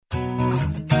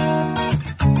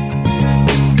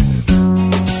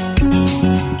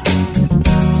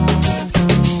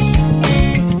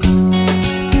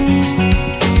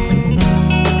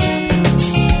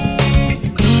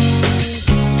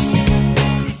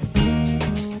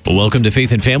Welcome to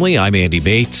Faith and Family. I'm Andy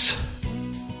Bates.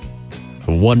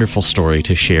 A wonderful story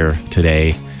to share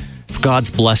today of God's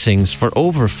blessings for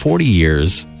over 40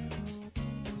 years,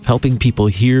 of helping people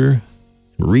hear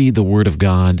and read the Word of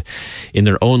God in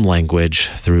their own language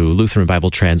through Lutheran Bible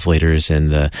translators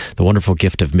and the wonderful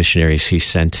gift of missionaries he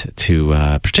sent to,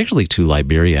 particularly to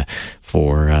Liberia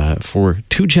for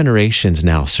 2 generations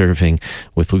now serving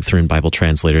with Lutheran Bible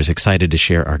translators. Excited to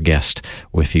share our guest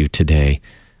with you today.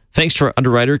 Thanks to our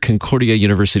underwriter, Concordia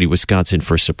University, Wisconsin,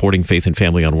 for supporting Faith and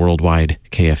Family on Worldwide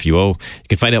KFUO. You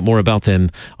can find out more about them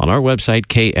on our website,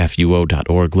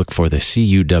 kfuo.org. Look for the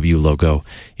CUW logo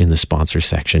in the sponsor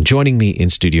section. Joining me in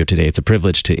studio today, it's a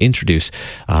privilege to introduce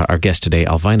our guest today,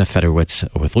 Alvina Federwitz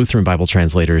with Lutheran Bible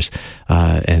Translators,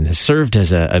 and has served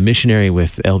as a missionary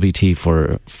with LBT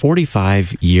for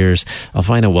 45 years.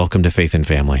 Alvina, welcome to Faith and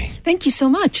Family. Thank you so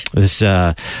much.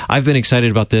 I've been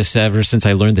excited about this ever since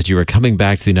I learned that you were coming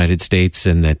back to the United States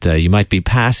and that you might be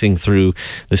passing through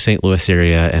the St. Louis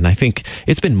area. And I think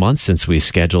it's been months since we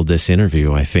scheduled this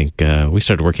interview. I think we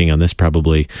started working on this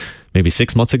probably maybe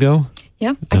 6 months ago.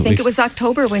 Yeah, I think it was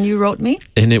October when you wrote me.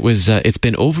 And it's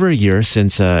been over a year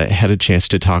since I had a chance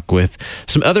to talk with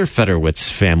some other Federwitz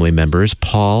family members.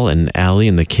 Paul and Allie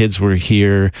and the kids were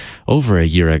here over a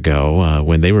year ago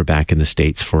when they were back in the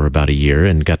States for about a year,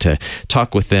 and got to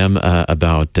talk with them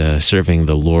about serving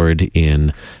the Lord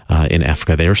in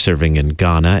Africa. They were serving in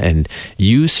Ghana, and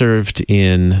you served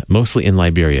mostly in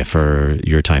Liberia for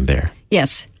your time there.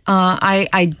 Yes,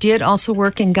 I did also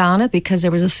work in Ghana because there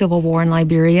was a civil war in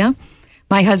Liberia.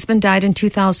 My husband died in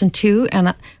 2002,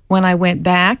 and when I went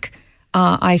back,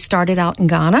 I started out in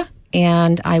Ghana,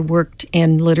 and I worked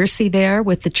in literacy there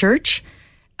with the church,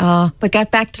 but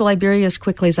got back to Liberia as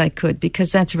quickly as I could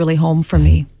because that's really home for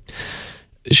me.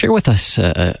 Share with us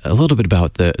a little bit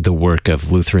about the work of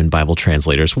Lutheran Bible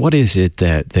translators. What is it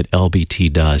that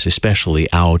LBT does, especially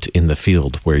out in the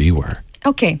field where you were?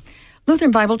 Okay.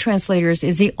 Lutheran Bible Translators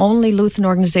is the only Lutheran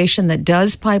organization that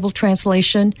does Bible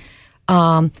translation.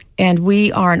 And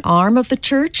we are an arm of the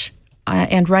church.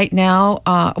 And right now,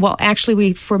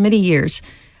 for many years,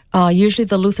 usually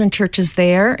the Lutheran church is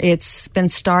there. It's been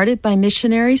started by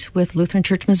missionaries with Lutheran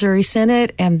Church Missouri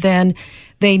Synod, and then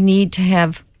they need to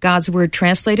have God's Word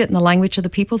translated in the language of the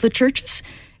people of the churches.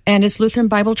 And it's Lutheran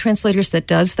Bible Translators that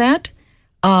does that.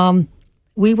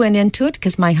 We went into it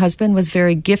because my husband was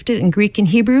very gifted in Greek and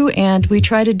Hebrew, and we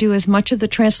try to do as much of the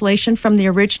translation from the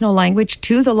original language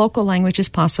to the local language as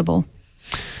possible.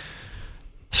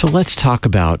 So let's talk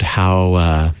about how,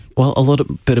 a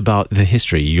little bit about the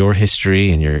history, your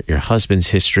history and your husband's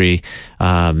history,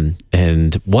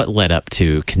 and what led up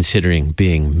to considering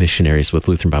being missionaries with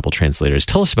Lutheran Bible Translators.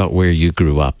 Tell us about where you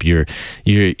grew up. You're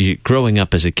growing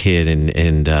up as a kid,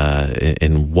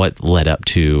 and what led up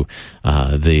to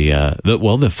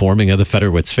the forming of the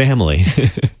Federwitz family.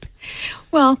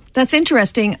 Well, that's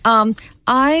interesting.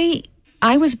 I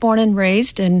was born and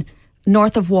raised in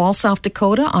north of Wall, South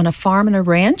Dakota, on a farm and a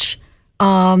ranch.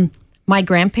 My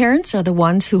grandparents are the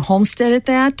ones who homesteaded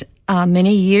that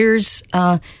many years,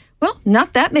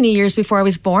 not that many years before I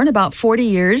was born, about 40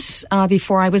 years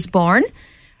before I was born.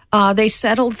 They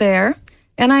settled there,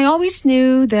 and I always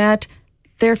knew that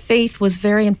their faith was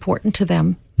very important to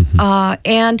them.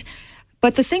 Mm-hmm.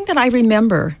 But the thing that I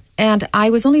remember, and I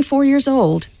was only 4 years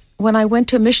old when I went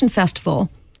to a mission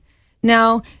festival.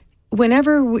 Now,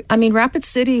 Rapid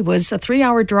City was a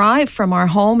 3-hour drive from our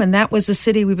home, and that was the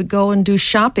city we would go and do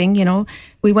shopping.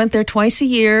 We went there twice a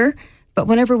year, but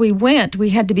whenever we went,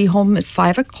 we had to be home at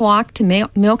 5 o'clock to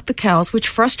milk the cows, which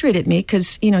frustrated me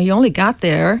because, you only got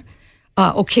there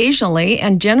occasionally,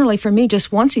 and generally for me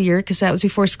just once a year because that was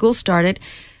before school started.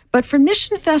 But for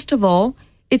Mission Festival,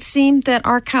 it seemed that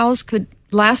our cows could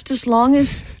last as long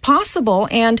as possible.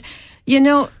 And,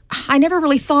 I never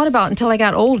really thought about it until I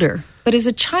got older. But as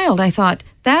a child, I thought,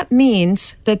 that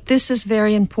means that this is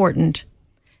very important.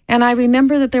 And I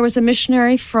remember that there was a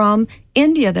missionary from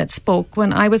India that spoke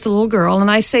when I was a little girl. And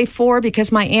I say 4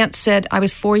 because my aunt said I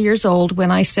was 4 years old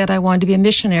when I said I wanted to be a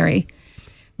missionary.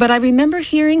 But I remember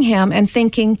hearing him and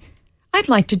thinking, I'd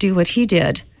like to do what he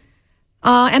did.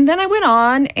 And then I went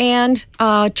on and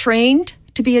trained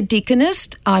to be a deaconess.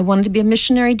 I wanted to be a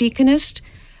missionary deaconess.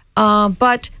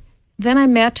 But then I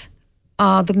met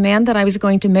the man that I was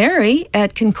going to marry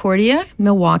at Concordia,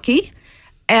 Milwaukee,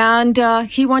 and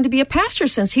he wanted to be a pastor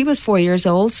since he was 4 years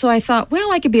old. So I thought,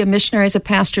 I could be a missionary as a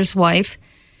pastor's wife.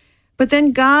 But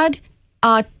then God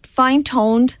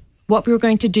fine-tuned what we were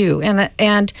going to do,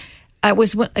 and it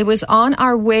was on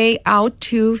our way out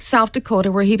to South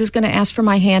Dakota where he was going to ask for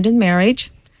my hand in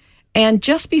marriage. And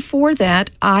just before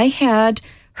that, I had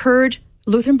heard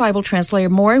Lutheran Bible translator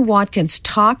Maury Watkins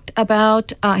talked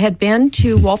about, had been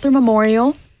to Walther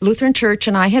Memorial Lutheran Church,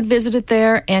 and I had visited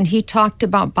there, and he talked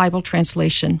about Bible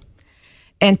translation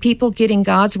and people getting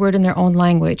God's word in their own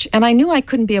language. And I knew I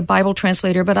couldn't be a Bible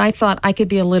translator, but I thought I could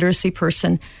be a literacy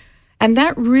person. And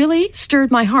that really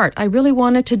stirred my heart. I really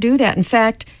wanted to do that. In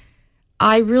fact,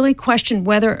 I really questioned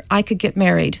whether I could get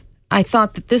married. I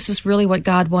thought that this is really what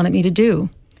God wanted me to do.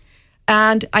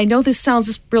 And I know this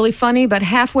sounds really funny, but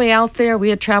halfway out there, we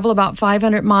had traveled about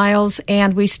 500 miles,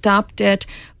 and we stopped at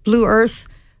Blue Earth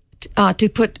to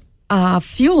put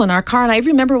fuel in our car. And I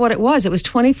remember what it was. It was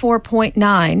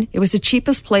 24.9. It was the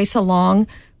cheapest place along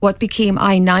what became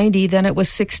I-90. Then it was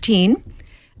 16.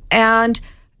 And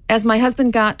as my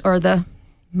husband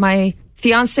my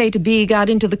fiancé-to-be got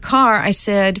into the car, I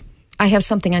said, I have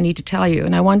something I need to tell you.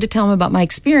 And I wanted to tell him about my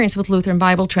experience with Lutheran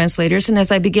Bible translators. And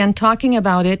as I began talking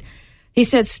about it, he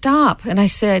said, stop. And I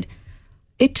said,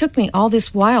 it took me all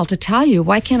this while to tell you.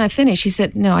 Why can't I finish? He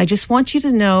said, no, I just want you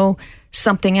to know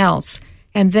something else.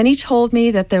 And then he told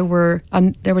me that there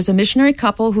was a missionary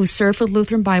couple who served with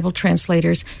Lutheran Bible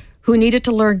translators who needed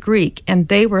to learn Greek, and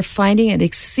they were finding it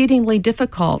exceedingly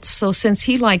difficult. So since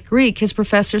he liked Greek, his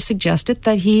professor suggested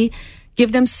that he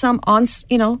give them some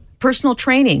personal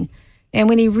training. And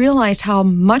when he realized how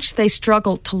much they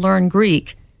struggled to learn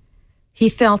Greek, he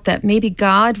felt that maybe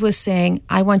God was saying,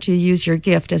 I want you to use your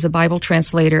gift as a Bible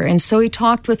translator. And so he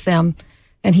talked with them,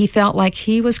 and he felt like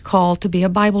he was called to be a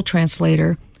Bible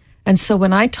translator. And so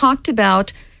when I talked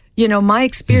about, my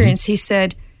experience, he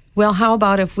said, well, how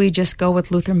about if we just go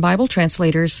with Lutheran Bible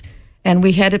translators? And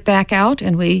we headed back out,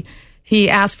 and he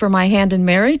asked for my hand in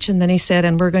marriage, and then he said,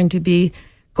 and we're going to be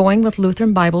going with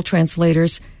Lutheran Bible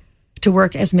translators to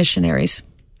work as missionaries.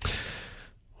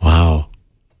 Wow.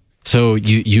 So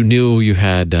you knew you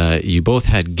had you both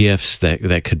had gifts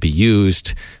that could be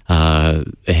used,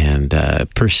 and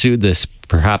pursued this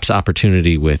perhaps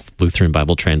opportunity with Lutheran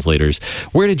Bible translators.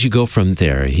 Where did you go from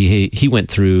there? He went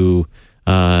through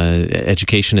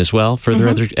education as well, further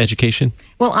other education?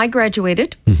 Well, I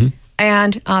graduated,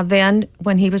 and then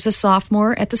when he was a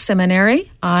sophomore at the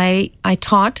seminary, I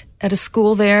taught at a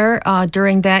school there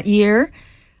during that year.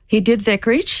 He did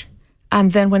vicarage,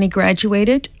 and then when he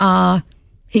graduated,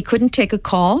 he couldn't take a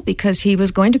call because he was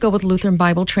going to go with Lutheran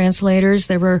Bible translators.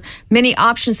 There were many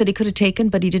options that he could have taken,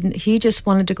 but he didn't. He just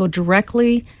wanted to go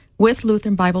directly with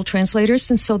Lutheran Bible translators,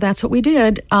 and so that's what we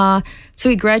did. So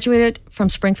he graduated from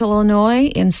Springfield, Illinois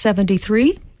in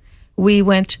 1973. We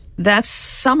went that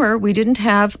summer. We didn't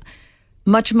have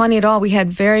much money at all. We had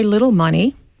very little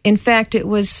money. In fact, it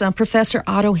was Professor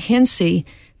Otto Hinsey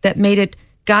that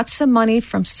got some money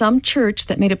from some church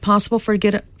that made it possible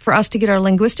for us to get our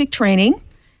linguistic training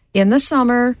in the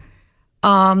summer,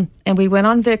 and we went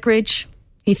on vicarage.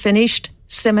 He finished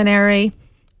seminary,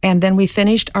 and then we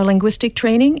finished our linguistic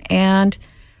training, and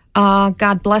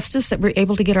God blessed us that we were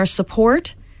able to get our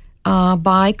support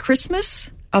by Christmas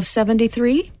of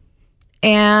 1973,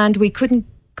 and we couldn't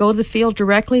go to the field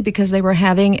directly because they were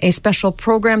having a special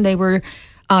program. They were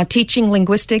teaching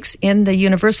linguistics in the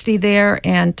university there,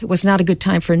 and it was not a good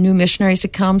time for new missionaries to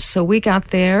come, so we got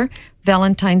there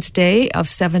Valentine's Day of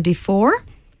 1974.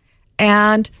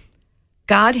 And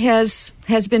God has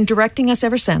been directing us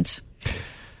ever since.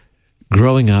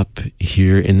 Growing up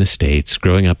here in the States,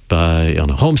 growing up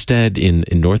on a homestead in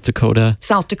North Dakota.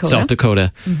 South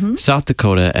Dakota. South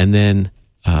Dakota, and then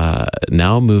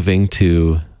now moving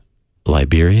to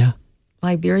Liberia?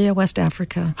 Liberia, West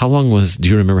Africa. Do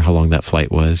you remember how long that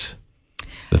flight was?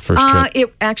 The first trip?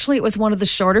 It was one of the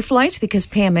shorter flights because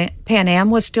Pan Am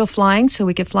was still flying, so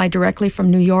we could fly directly from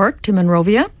New York to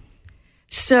Monrovia.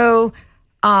 So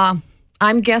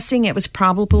I'm guessing it was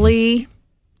probably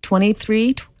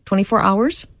 24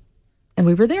 hours, and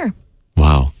we were there.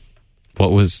 Wow.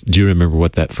 Do you remember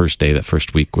what that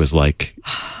first week was like?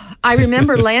 I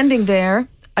remember landing there.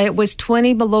 It was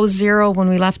 20 below zero when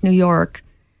we left New York,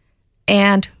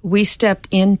 and we stepped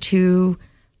into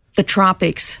the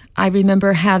tropics. I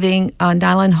remember having a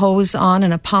nylon hose on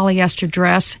and a polyester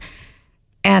dress,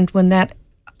 and when that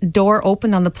door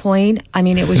opened on the plane,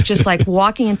 it was just like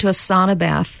walking into a sauna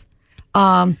bath.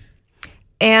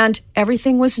 And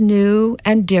everything was new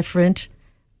and different.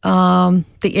 The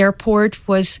airport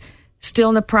was still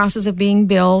in the process of being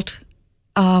built,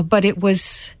 but it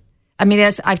was,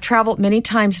 as I've traveled many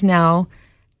times now,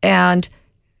 and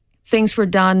things were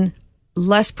done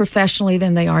less professionally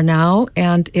than they are now,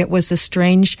 and it was a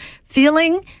strange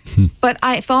feeling, but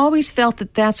I've always felt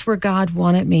that that's where God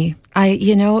wanted me.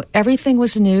 Everything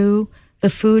was new, the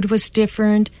food was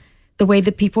different, the way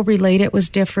that people related was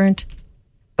different,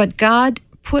 but God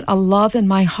put a love in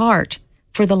my heart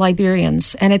for the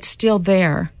Liberians, and it's still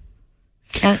there.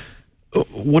 And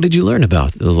what did you learn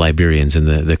about the Liberians and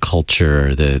the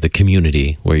culture, the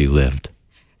community where you lived?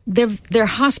 Their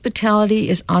hospitality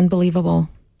is unbelievable.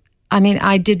 I mean,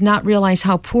 I did not realize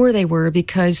how poor they were,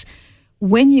 because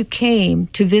when you came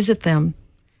to visit them,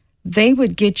 they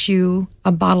would get you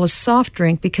a bottle of soft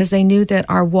drink because they knew that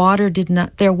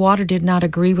their water did not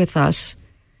agree with us.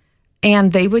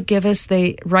 And they would give us,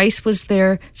 rice was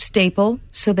their staple,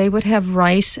 so they would have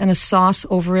rice and a sauce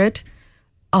over it.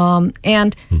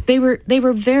 And they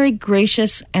were very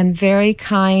gracious and very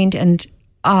kind, and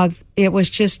it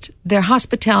was just, their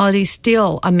hospitality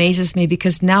still amazes me,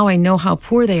 because now I know how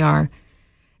poor they are.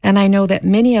 And I know that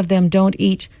many of them don't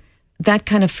eat that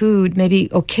kind of food, maybe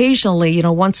occasionally,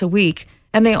 once a week.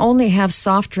 And they only have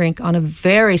soft drink on a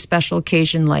very special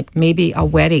occasion, like maybe a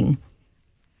wedding.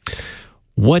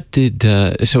 So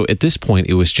at this point,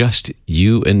 it was just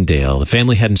you and Dale. The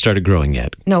family hadn't started growing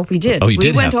yet. No, we did. Oh, you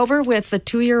did? We went over with the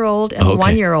 2-year-old and the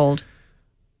 1-year-old.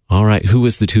 All right. Who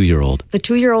was the 2-year-old? The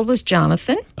 2-year-old was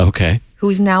Jonathan. Okay. Who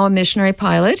is now a missionary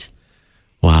pilot.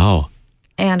 Wow.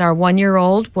 And our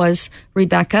 1-year-old was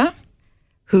Rebecca,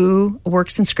 who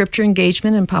works in scripture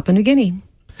engagement in Papua New Guinea.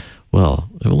 Well,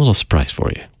 I have a little surprise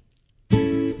for you.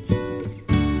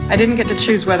 I didn't get to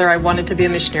choose whether I wanted to be a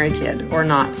missionary kid or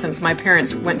not, since my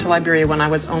parents went to Liberia when I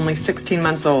was only 16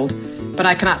 months old, but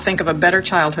I cannot think of a better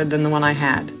childhood than the one I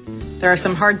had. There are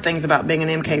some hard things about being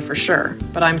an MK for sure,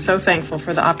 but I'm so thankful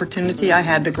for the opportunity I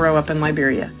had to grow up in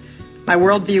Liberia. My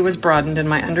worldview was broadened and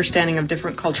my understanding of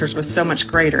different cultures was so much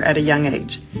greater at a young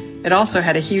age. It also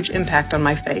had a huge impact on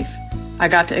my faith. I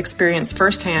got to experience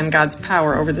firsthand God's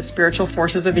power over the spiritual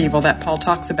forces of evil that Paul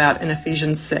talks about in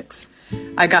Ephesians 6.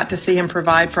 I got to see him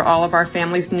provide for all of our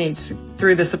family's needs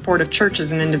through the support of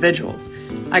churches and individuals.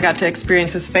 I got to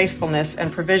experience his faithfulness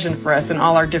and provision for us in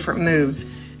all our different moves,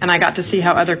 and I got to see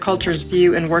how other cultures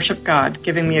view and worship God,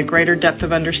 giving me a greater depth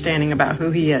of understanding about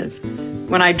who he is.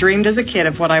 When I dreamed as a kid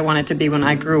of what I wanted to be when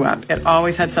I grew up, it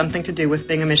always had something to do with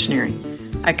being a missionary.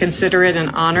 I consider it an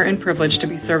honor and privilege to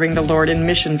be serving the Lord in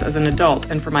missions as an adult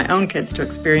and for my own kids to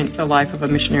experience the life of a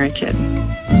missionary kid.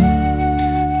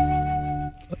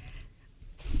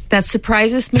 That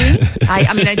surprises me.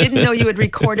 I mean, I didn't know you had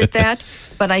recorded that,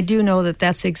 but I do know that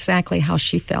that's exactly how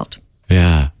she felt.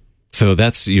 Yeah. So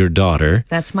that's your daughter.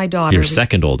 That's my daughter. Your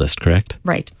second oldest, correct?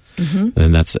 Right. Mm-hmm.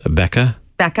 And that's Becca?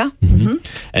 Becca. Mm-hmm.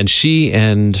 And she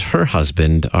and her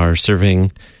husband are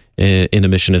serving in a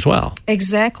mission as well.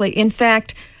 Exactly. In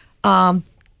fact,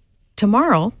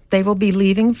 tomorrow they will be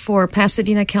leaving for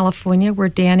Pasadena, California, where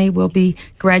Danny will be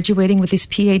graduating with his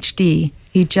PhD.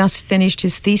 He just finished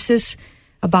his thesis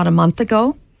about a month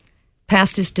ago,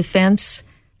 passed his defense,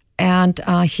 and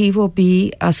he will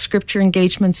be a scripture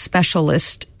engagement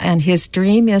specialist. And his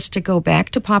dream is to go back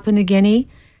to Papua New Guinea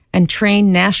and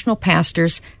train national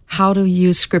pastors how to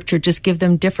use scripture, just give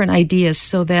them different ideas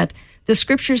so that the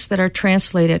scriptures that are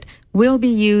translated will be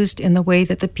used in the way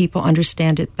that the people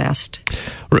understand it best.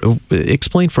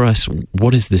 Explain for us,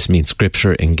 what does this mean,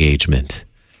 scripture engagement?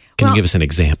 Can you give us an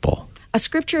example? A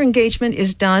scripture engagement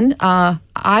is done.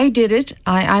 I did it.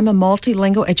 I'm a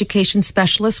multilingual education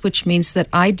specialist, which means that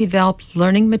I develop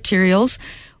learning materials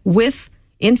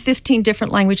in 15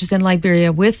 different languages in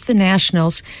Liberia with the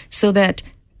nationals so that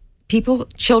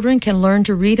children can learn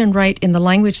to read and write in the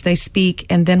language they speak,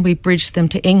 and then we bridge them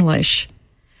to English.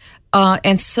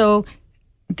 And so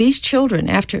these children,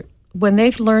 when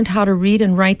they've learned how to read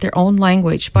and write their own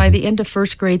language, by the end of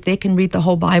first grade, they can read the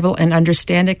whole Bible and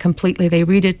understand it completely. They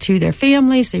read it to their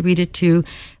families, they read it to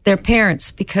their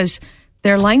parents, because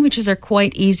their languages are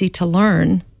quite easy to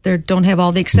learn. They don't have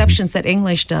all the exceptions that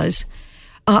English does.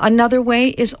 Another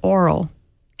way is oral,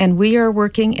 and we are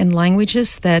working in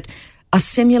languages that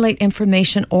assimilate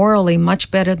information orally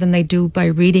much better than they do by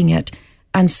reading it.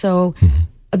 And so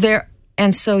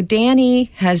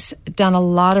Danny has done a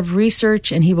lot of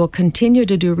research, and he will continue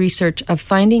to do research of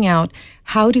finding out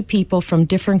how do people from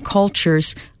different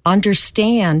cultures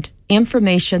understand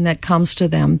information that comes to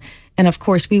them. And of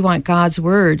course, we want God's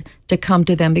word to come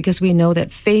to them because we know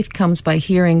that faith comes by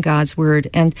hearing God's word.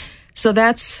 And so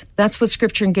that's what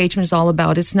scripture engagement is all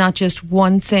about. It's not just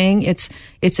one thing. It's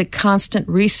a constant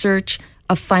research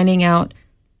of finding out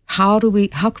how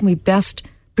can we best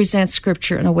present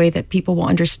scripture in a way that people will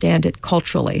understand it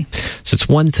culturally. So it's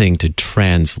one thing to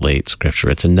translate scripture.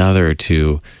 It's another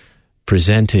to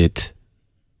present it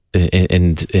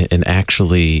and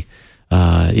actually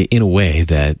in a way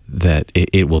that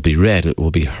it will be read, it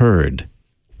will be heard.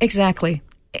 Exactly.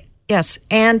 Yes.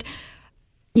 And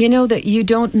you know that you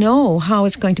don't know how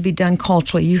it's going to be done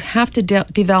culturally. You have to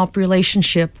develop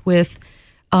relationship with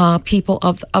people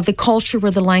of the culture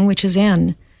where the language is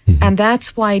in. And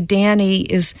that's why Danny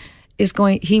is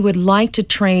going, he would like to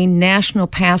train national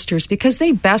pastors because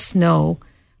they best know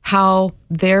how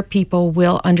their people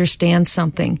will understand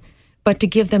something, but to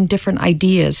give them different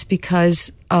ideas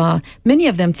because many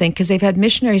of them think, because they've had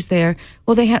missionaries there,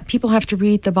 well, people have to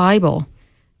read the Bible,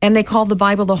 and they call the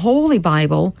Bible the Holy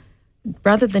Bible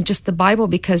rather than just the Bible,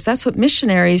 because that's what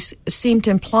missionaries seem to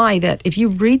imply, that if you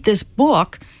read this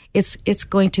book, it's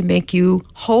going to make you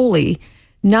holy,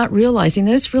 not realizing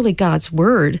that it's really God's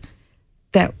word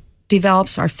that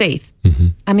develops our faith.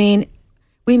 I mean,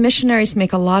 we missionaries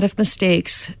make a lot of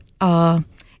mistakes, and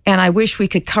I wish we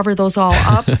could cover those all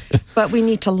up, but we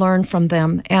need to learn from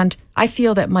them. And I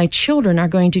feel that my children are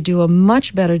going to do a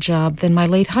much better job than my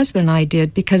late husband and I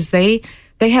did, because they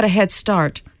had a head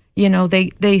start. You know,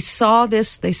 they saw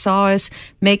this, they saw us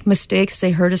make mistakes,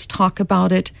 they heard us talk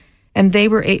about it, and they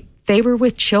were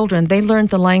with children. They learned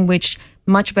the language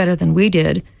much better than we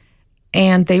did,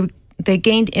 and they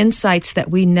gained insights that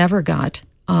we never got.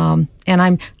 And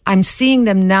I'm seeing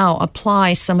them now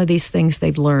apply some of these things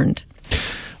they've learned.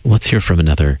 Let's hear from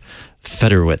another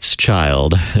Federwitz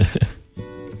child.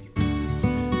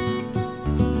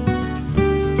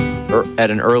 At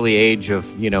an early age of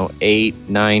 8,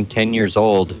 9, 10 years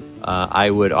old, I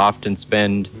would often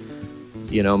spend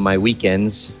my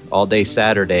weekends, all day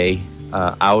Saturday,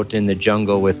 out in the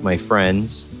jungle with my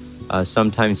friends,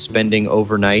 sometimes spending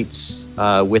overnights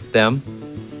with them.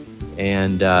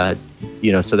 And,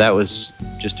 so that was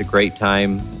just a great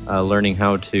time learning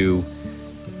how to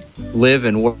live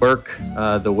and work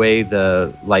the way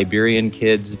the Liberian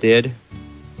kids did.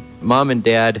 Mom and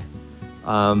Dad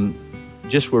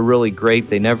just were really great.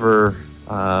 They never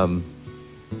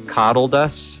coddled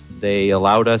us. They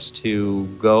allowed us to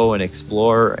go and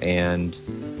explore, and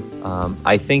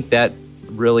I think that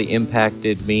really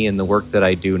impacted me in the work that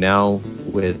I do now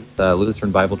with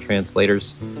Lutheran Bible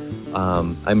Translators.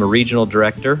 I'm a regional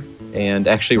director, and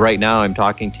actually right now I'm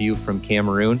talking to you from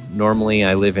Cameroon. Normally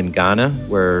I live in Ghana,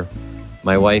 where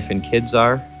my wife and kids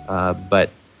are, but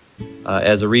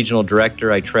as a regional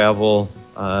director I travel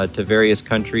to various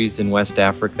countries in West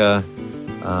Africa,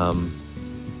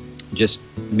 just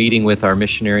meeting with our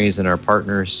missionaries and our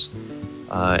partners,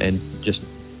 and just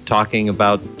talking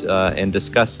about and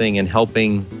discussing and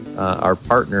helping our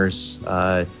partners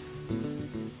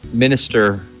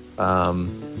minister,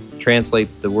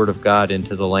 translate the Word of God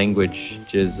into the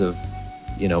languages of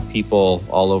people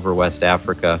all over West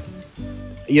Africa.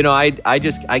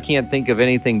 I can't think of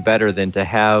anything better than to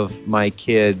have my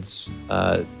kids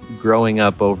growing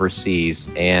up overseas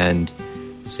and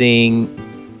seeing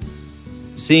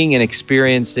and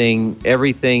experiencing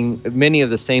everything, many of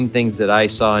the same things that I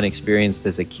saw and experienced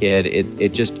as a kid.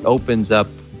 It just opens up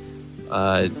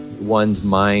one's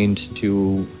mind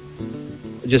to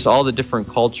just all the different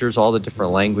cultures, all the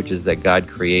different languages that God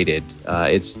created.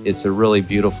 It's a really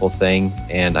beautiful thing,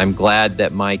 and I'm glad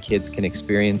that my kids can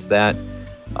experience that.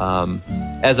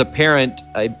 As a parent,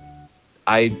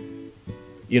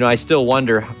 I still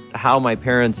wonder how my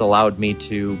parents allowed me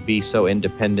to be so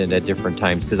independent at different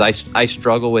times, because I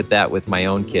struggle with that with my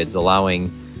own kids,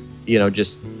 allowing,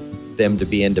 just them to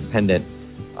be independent.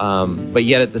 But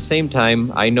yet at the same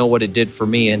time, I know what it did for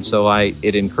me, and so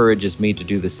it encourages me to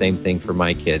do the same thing for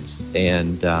my kids.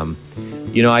 And,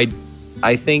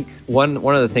 I think one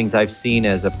of the things I've seen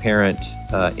as a parent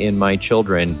in my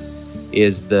children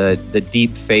is the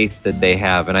deep faith that they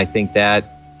have, and I think that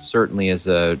certainly is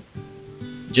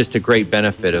just a great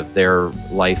benefit of their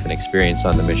life and experience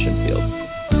on the mission field.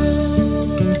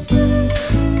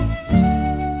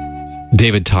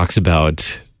 David talks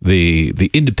about the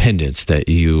independence that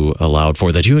you allowed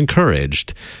for, that you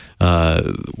encouraged.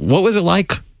 What was it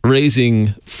like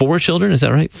raising 4 children? Is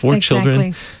that right? 4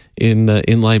 Exactly. children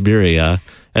in Liberia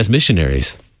as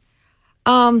missionaries?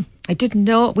 I didn't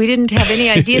know. We didn't have any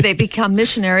idea they'd become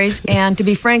missionaries. And to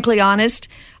be frankly honest,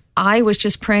 I was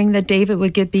just praying that David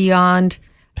would get beyond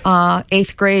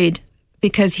 8th grade,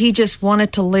 because he just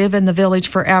wanted to live in the village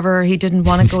forever. He didn't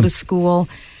want to go to school.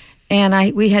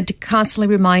 And we had to constantly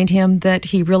remind him that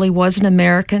he really was an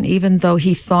American, even though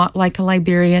he thought like a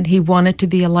Liberian. He wanted to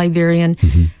be a Liberian.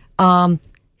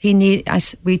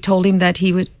 We told him that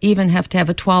he would even have to have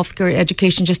a 12th grade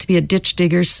education just to be a ditch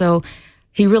digger. So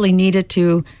he really needed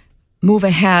to move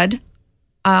ahead.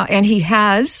 And he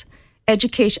has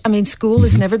education. I mean, school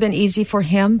has never been easy for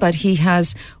him, but he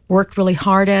has worked really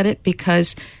hard at it,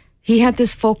 because he had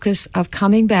this focus of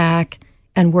coming back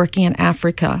and working in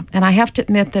Africa. And I have to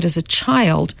admit that as a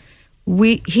child,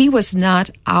 he was not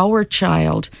our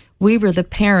child. We were the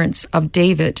parents of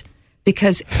David,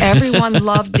 because everyone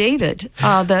loved David.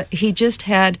 He just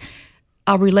had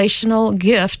a relational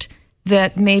gift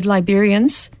that made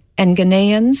Liberians and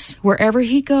Ghanaians, wherever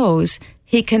he goes,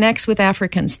 he connects with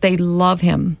Africans. They love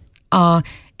him. And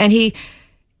he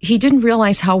didn't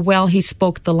realize how well he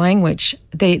spoke the language.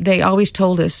 They always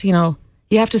told us, you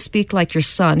have to speak like your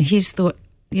son. He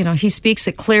speaks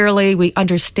it clearly. We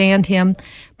understand him.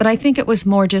 But I think it was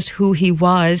more just who he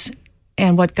was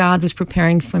and what God was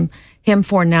preparing him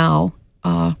for now.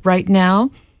 Right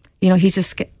now,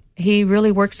 he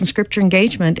really works in scripture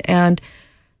engagement,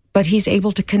 but he's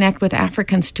able to connect with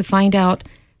Africans to find out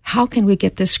how can we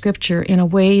get this scripture in a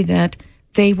way that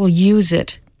they will use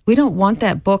it. We don't want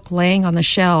that book laying on the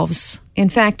shelves. In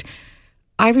fact,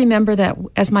 I remember that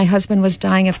as my husband was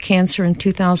dying of cancer in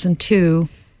 2002,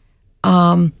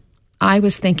 I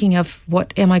was thinking of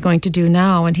what am I going to do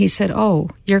now? And he said, oh,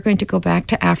 you're going to go back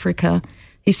to Africa.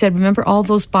 He said, remember all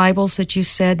those Bibles that you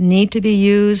said need to be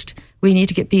used? We need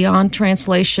to get beyond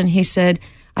translation. He said,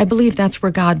 I believe that's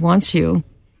where God wants you.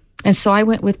 And so I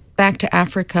went back to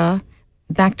Africa,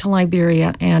 back to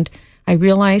Liberia, and I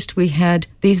realized we had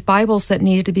these Bibles that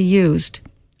needed to be used.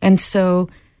 And so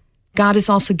God has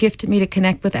also gifted me to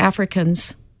connect with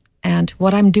Africans. And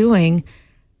what I'm doing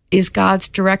is God's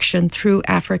direction through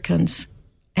Africans.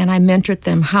 And I mentored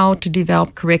them how to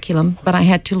develop curriculum, but I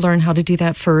had to learn how to do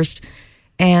that first.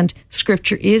 And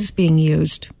scripture is being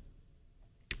used.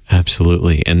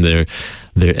 Absolutely. And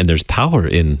there's power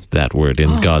in that word,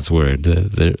 in God's word.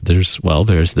 There's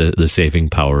the saving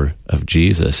power of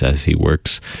Jesus as he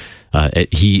works.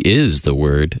 He is the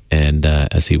word, and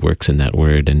as he works in that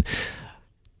word, and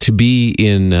to be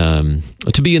in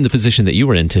the position that you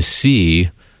were in, to see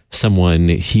someone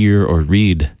hear or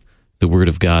read the word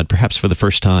of God, perhaps for the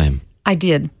first time. I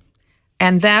did.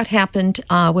 And that happened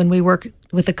when we worked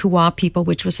with the Kuwa people,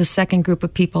 which was the second group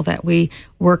of people that we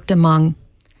worked among.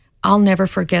 I'll never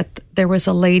forget, there was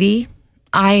a lady,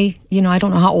 I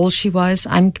don't know how old she was.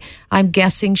 I'm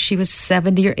guessing she was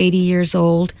 70 or 80 years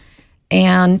old.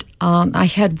 And I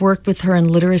had worked with her in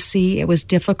literacy. It was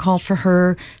difficult for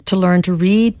her to learn to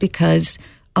read because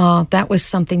that was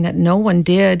something that no one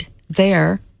did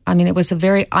there. I mean, it was a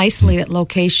very isolated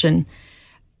location.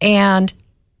 And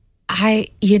I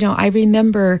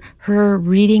remember her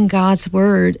reading God's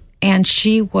word, and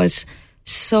she was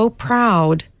so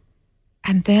proud.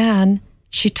 And then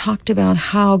she talked about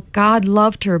how God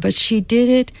loved her, but she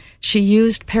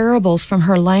used parables from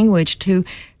her language to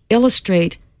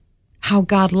illustrate how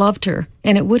God loved her.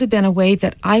 And it would have been a way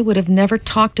that I would have never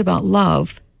talked about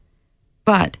love.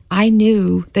 But I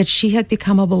knew that she had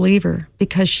become a believer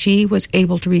because she was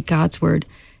able to read God's word.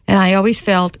 And I always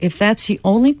felt if that's the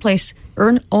only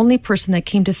person that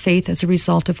came to faith as a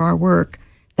result of our work,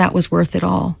 that was worth it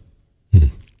all.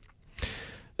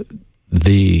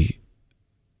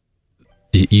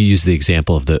 You use the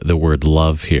example of the word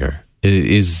love here.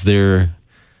 Is there,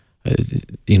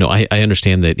 I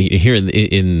understand that here in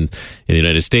the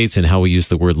United States and how we use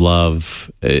the word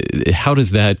love, how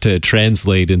does that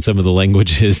translate in some of the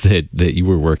languages that you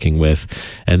were working with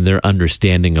and their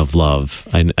understanding of love?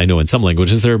 I know in some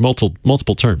languages there are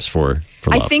multiple terms for love.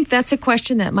 I think that's a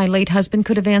question that my late husband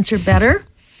could have answered better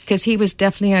because he was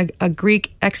definitely a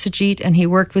Greek exegete and he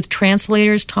worked with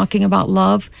translators talking about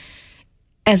love.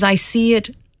 As I see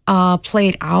it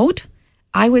played out,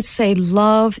 I would say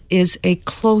love is a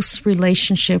close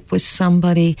relationship with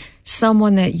someone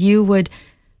that you would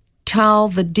tell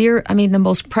the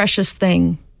most precious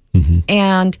thing. Mm-hmm.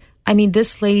 And I mean,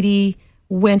 this lady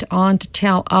went on to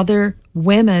tell other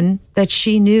women that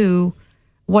she knew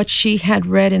what she had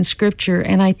read in scripture.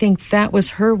 And I think that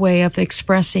was her way of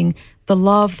expressing the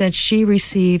love that she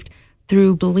received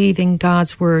through believing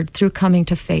God's word, through coming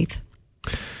to faith.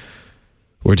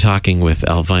 We're talking with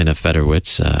Alvina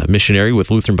Federowicz, missionary with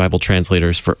Lutheran Bible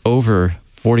Translators for over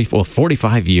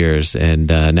 45 years, and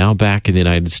now back in the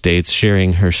United States,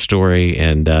 sharing her story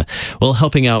and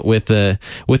helping out with the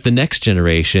next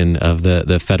generation of the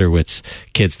Federowicz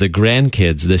kids, the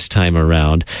grandkids this time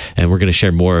around. And we're going to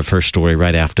share more of her story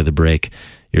right after the break.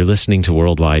 You're listening to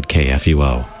Worldwide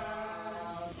KFUO.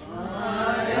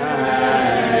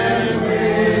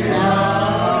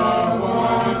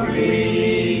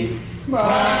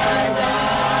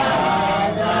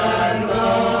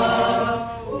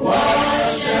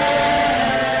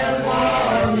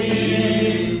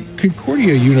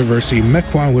 Concordia University,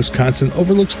 Mequon, Wisconsin,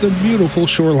 overlooks the beautiful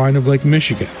shoreline of Lake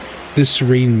Michigan. This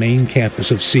serene main campus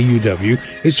of CUW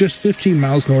is just 15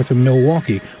 miles north of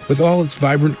Milwaukee, with all its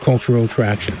vibrant cultural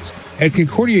attractions. At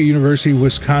Concordia University,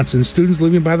 Wisconsin, students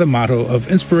living by the motto of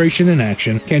inspiration in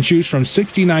action can choose from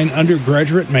 69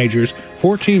 undergraduate majors,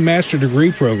 14 master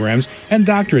degree programs, and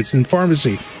doctorates in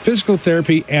pharmacy, physical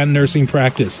therapy, and nursing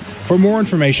practice. For more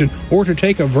information or to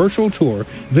take a virtual tour,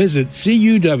 visit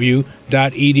cuw.edu.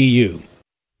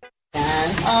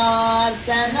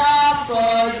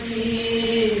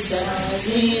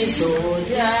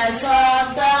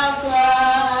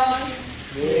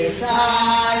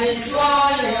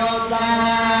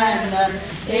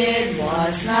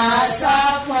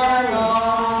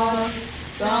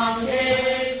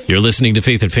 You're listening to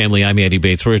Faith and Family. I'm Andy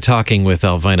Bates. We're talking with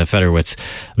Elvina Federowitz,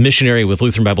 missionary with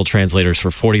Lutheran Bible Translators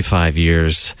for 45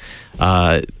 years.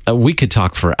 We could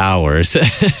talk for hours.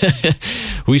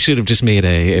 We should have just made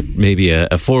maybe a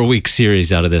 4-week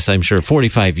series out of this. I'm sure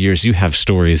 45 years, you have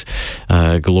stories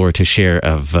galore to share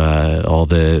of all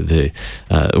the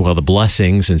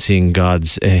blessings and seeing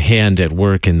God's hand at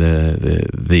work in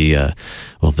the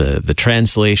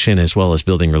translation, as well as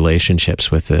building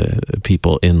relationships with the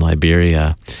people in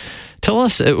Liberia. Tell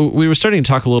us, we were starting to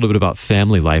talk a little bit about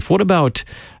family life. What about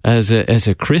as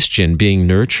a Christian being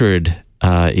nurtured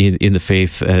in the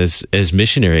faith as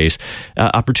missionaries,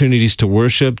 opportunities to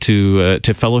worship, to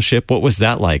fellowship? What was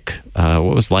that like?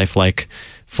 What was life like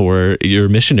for your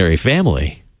missionary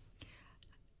family?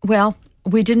 Well,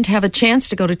 we didn't have a chance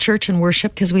to go to church and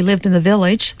worship because we lived in the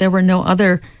village. There were no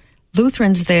other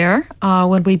Lutherans there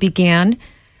when we began.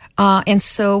 And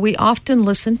so we often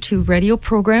listened to radio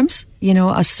programs,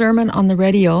 a sermon on the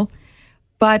radio.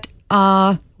 But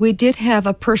we did have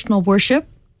a personal worship.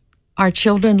 Our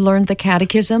children learned the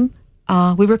catechism.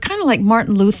 We were kind of like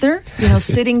Martin Luther,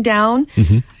 sitting down,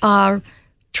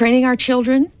 training our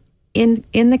children in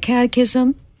the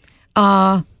catechism.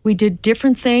 We did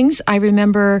different things. I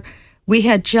remember we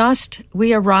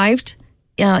arrived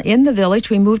in the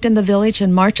village. We moved in the village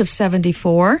in March of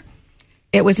 1974.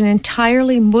 It was an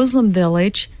entirely Muslim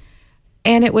village,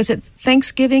 and it was at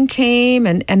Thanksgiving came,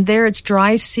 and there it's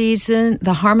dry season.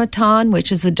 The Harmattan,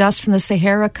 which is the dust from the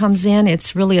Sahara, comes in.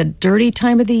 It's really a dirty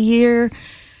time of the year.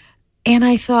 And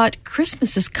I thought,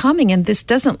 Christmas is coming, and this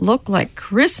doesn't look like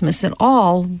Christmas at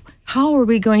all. How are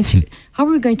we going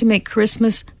to make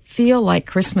Christmas feel like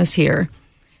Christmas here?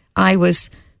 I was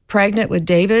pregnant with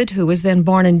David, who was then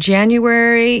born in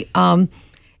January, but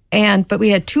we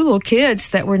had 2 little kids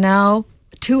that were now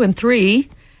 2 and 3,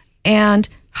 and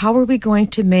how are we going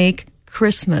to make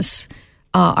Christmas?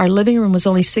 Our living room was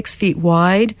only 6 feet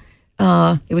wide.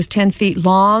 It was 10 feet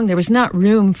long. There was not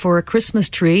room for a Christmas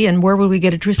tree, and where would we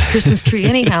get a Christmas tree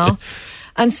anyhow?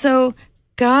 And so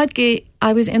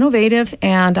I was innovative,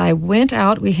 and I went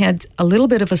out. We had a little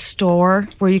bit of a store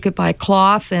where you could buy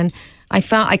cloth, and I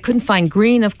couldn't find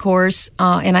green, of course,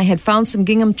 and I had found some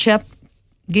gingham check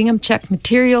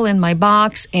material in my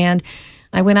box, and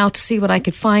I went out to see what I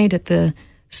could find at the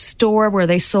store where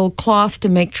they sold cloth to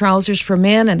make trousers for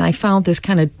men, and I found this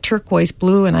kind of turquoise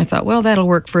blue, and I thought, well, that'll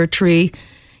work for a tree.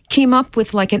 Came up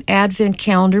with like an Advent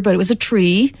calendar, but it was a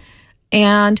tree,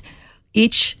 and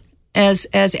as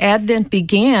Advent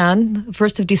began,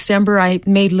 1st of December, I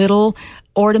made little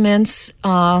ornaments,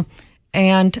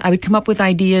 and I would come up with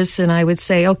ideas, and I would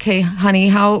say, okay, honey,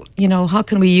 how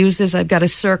can we use this? I've got a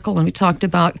circle, and we talked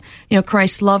about,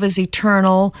 Christ's love is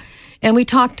eternal. And we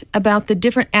talked about the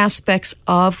different aspects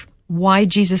of why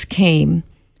Jesus came.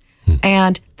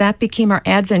 And that became our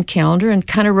Advent calendar, and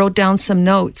kind of wrote down some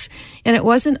notes. And it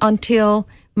wasn't until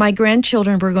my first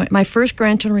grandchildren were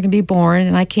going to be born,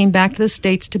 and I came back to the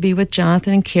States to be with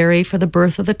Jonathan and Carrie for the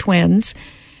birth of the twins.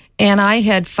 And I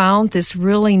had found this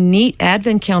really neat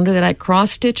Advent calendar that I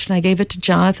cross-stitched, and I gave it to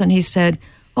Jonathan. He said,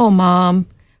 "Oh, Mom,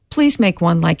 please make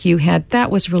one like you had.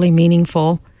 That was really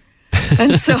meaningful."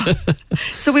 And so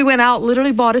we went out,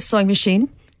 literally bought a sewing machine,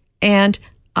 and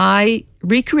I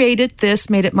recreated this,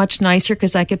 made it much nicer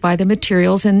because I could buy the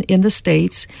materials in the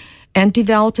States, and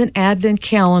developed an Advent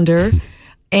calendar.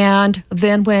 And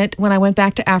then when I went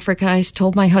back to Africa, I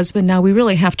told my husband, now we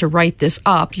really have to write this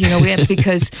up,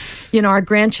 because, our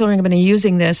grandchildren have been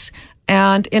using this,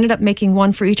 and ended up making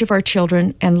one for each of our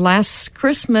children. And last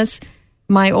Christmas,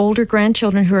 my older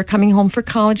grandchildren who are coming home for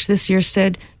college this year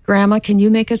said, Grandma, can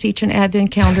you make us each an Advent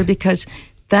calendar? Because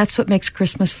that's what makes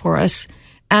Christmas for us.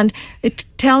 And it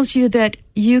tells you that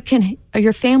your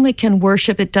family can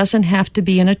worship. It doesn't have to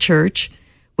be in a church.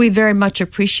 We very much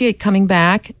appreciate coming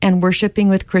back and worshiping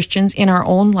with Christians in our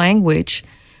own language.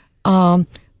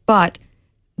 But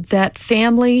that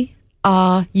family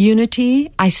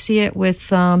unity, I see it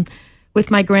with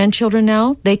my grandchildren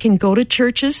now. They can go to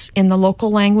churches in the local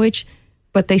language,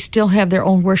 but they still have their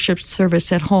own worship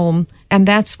service at home. And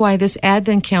that's why this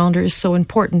Advent calendar is so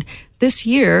important. this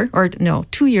year,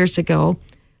 2 years ago,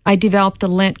 I developed a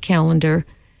Lent calendar,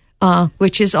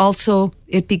 which is also,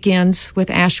 it begins with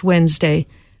Ash Wednesday.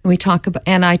 And we talk about,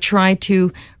 and I try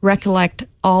to recollect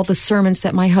all the sermons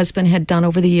that my husband had done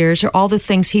over the years, or all the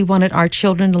things he wanted our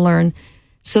children to learn,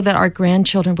 so that our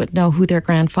grandchildren would know who their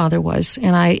grandfather was.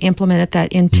 And I implemented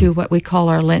that into what we call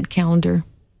our Lent calendar.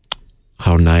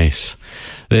 How nice.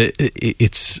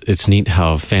 It's neat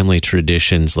how family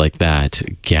traditions like that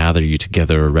gather you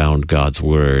together around God's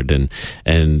word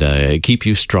and keep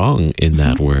you strong in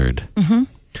that word. Mm-hmm.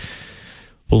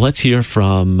 Well, let's hear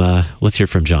from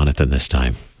Jonathan this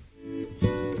time.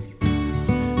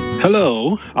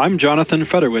 Hello, I'm Jonathan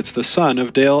Federwitz, the son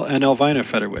of Dale and Elvina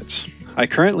Federwitz. I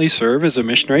currently serve as a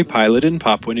missionary pilot in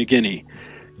Papua New Guinea.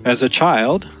 As a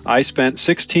child, I spent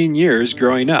 16 years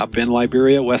growing up in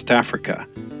Liberia, West Africa.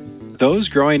 Those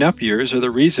growing up years are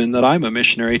the reason that I'm a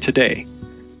missionary today.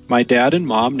 My dad and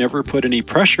mom never put any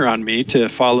pressure on me to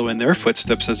follow in their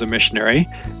footsteps as a missionary.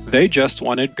 They just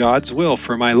wanted God's will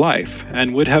for my life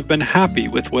and would have been happy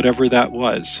with whatever that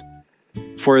was.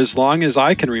 For as long as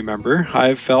I can remember,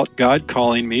 I've felt God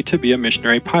calling me to be a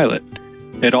missionary pilot.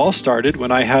 It all started when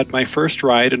I had my first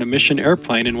ride in a mission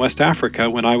airplane in West Africa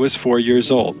when I was 4 years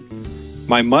old.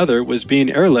 My mother was being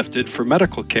airlifted for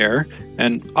medical care,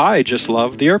 and I just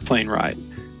loved the airplane ride,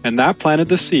 and that planted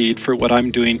the seed for what I'm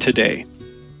doing today.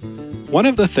 One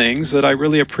of the things that I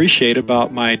really appreciate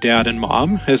about my dad and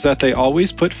mom is that they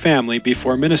always put family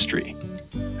before ministry.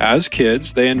 As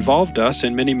kids, they involved us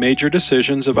in many major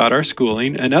decisions about our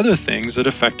schooling and other things that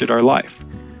affected our life.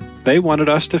 They wanted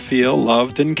us to feel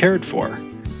loved and cared for.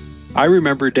 I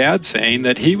remember Dad saying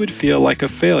that he would feel like a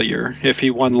failure if he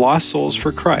won lost souls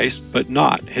for Christ, but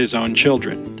not his own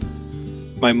children.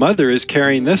 My mother is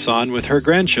carrying this on with her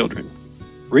grandchildren.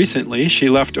 Recently, she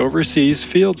left overseas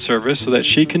field service so that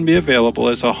she can be available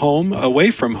as a home away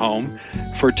from home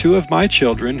for 2 of my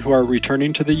children who are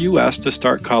returning to the U.S. to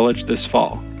start college this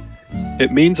fall.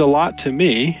 It means a lot to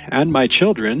me and my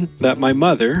children that my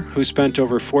mother, who spent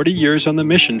over 40 years on the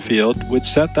mission field, would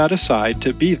set that aside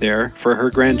to be there for her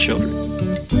grandchildren.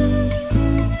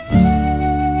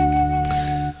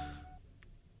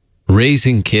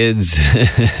 Raising kids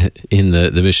in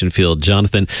the mission field,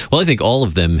 Jonathan. Well, I think all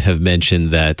of them have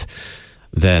mentioned that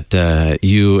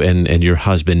you and your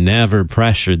husband never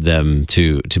pressured them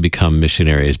to become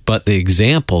missionaries, but the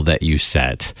example that you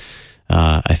set,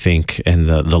 I think, and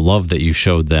the love that you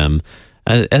showed them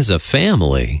as a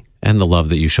family, and the love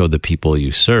that you showed the people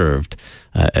you served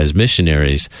as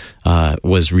missionaries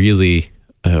was really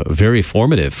very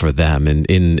formative for them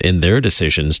in their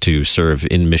decisions to serve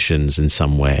in missions in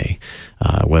some way,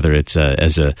 whether it's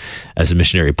as a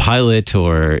missionary pilot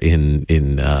or in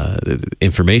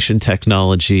information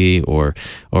technology or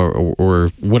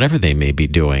whatever they may be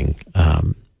doing.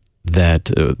 That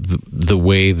the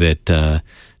way that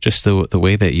just the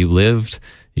way that you lived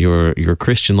your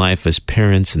Christian life as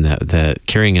parents, and that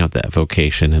carrying out that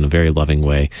vocation in a very loving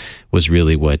way was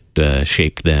really what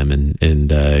shaped them and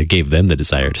gave them the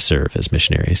desire to serve as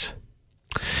missionaries.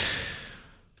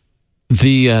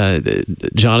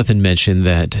 Jonathan mentioned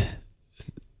that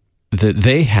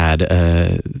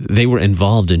they were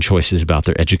involved in choices about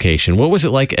their education. What was it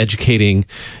like educating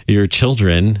your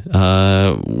children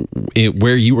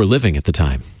where you were living at the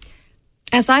time?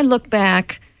 As I look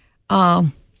back,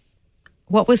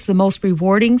 what was the most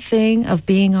rewarding thing of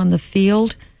being on the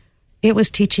field? It was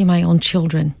teaching my own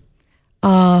children,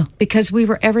 because we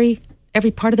were every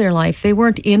part of their life. They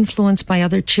weren't influenced by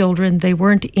other children. They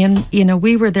weren't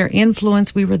we were their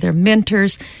influence. We were their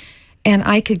mentors, and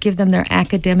I could give them their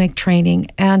academic training.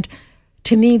 And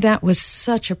to me, that was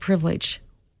such a privilege.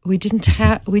 I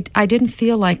didn't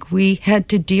feel like we had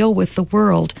to deal with the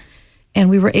world, and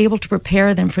we were able to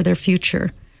prepare them for their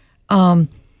future.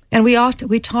 And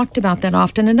we talked about that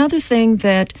often. Another thing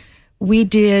that we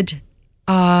did,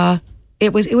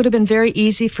 it would have been very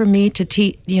easy for me to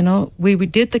teach. We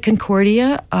did the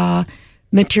Concordia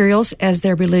materials as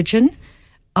their religion,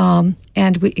 and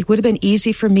it would have been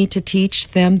easy for me to teach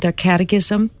them the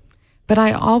catechism. But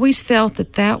I always felt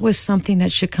that was something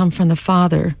that should come from the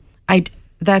Father.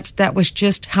 That was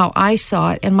just how I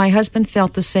saw it, and my husband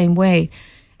felt the same way.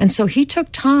 And so he took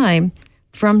time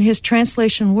from his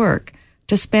translation work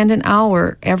to spend an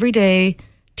hour every day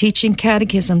teaching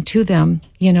catechism to them,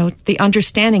 the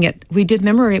understanding it. We did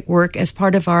memory work as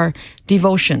part of our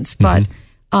devotions, but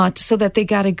so that they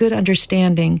got a good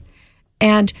understanding.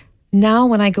 And now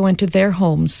when I go into their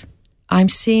homes, I'm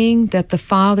seeing that the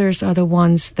fathers are the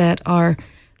ones that are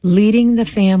leading the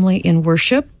family in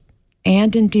worship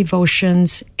and in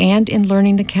devotions and in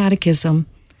learning the catechism.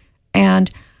 And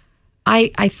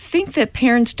I think that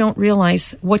parents don't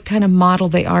realize what kind of model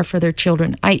they are for their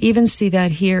children. I even see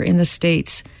that here in the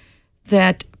States,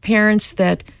 that parents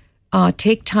that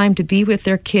take time to be with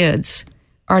their kids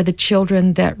are the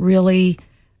children that really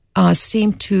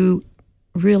seem to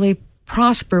really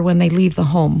prosper when they leave the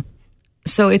home.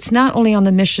 So it's not only on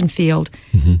the mission field,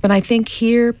 but I think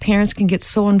here parents can get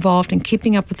so involved in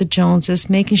keeping up with the Joneses,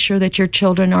 making sure that your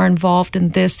children are involved in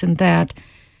this and that.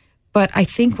 But I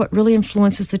think what really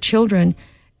influences the children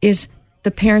is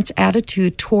the parents'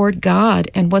 attitude toward God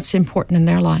and what's important in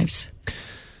their lives.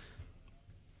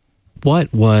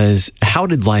 How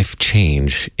did life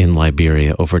change in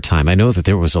Liberia over time? I know that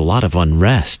there was a lot of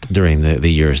unrest during the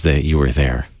years that you were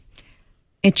there.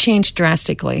 It changed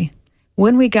drastically.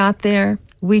 When we got there,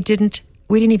 we didn't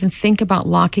even think about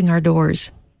locking our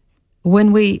doors.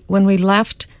 When we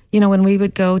left, when we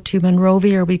would go to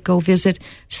Monrovia or we'd go visit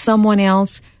someone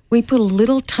else, we put a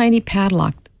little tiny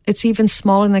padlock. It's even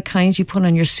smaller than the kinds you put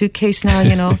on your suitcase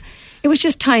now, It was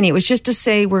just tiny. It was just to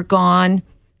say, we're gone,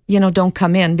 don't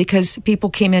come in, because people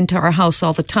came into our house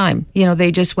all the time.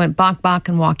 They just went bok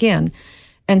and walk in.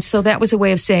 And so that was a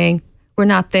way of saying, we're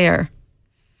not there.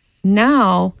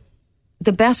 Now,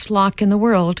 the best lock in the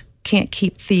world can't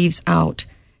keep thieves out.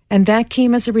 And that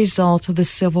came as a result of the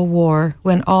Civil War,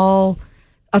 when all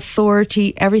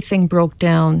authority, everything broke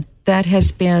down. That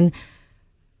has been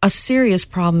a serious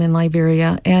problem in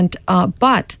Liberia. And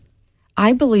but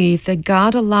I believe that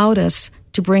God allowed us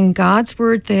to bring God's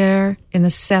word there in the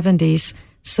 70s,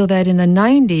 so that in the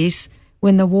 90s,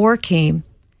 when the war came,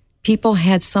 people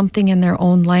had something in their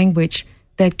own language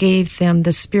that gave them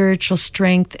the spiritual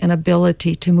strength and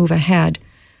ability to move ahead.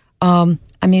 When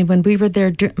we were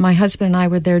there, my husband and I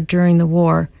were there during the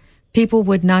war, people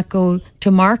would not go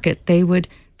to market. They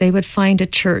would find a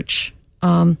church.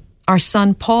 Our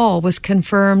son Paul was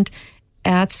confirmed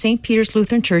at St. Peter's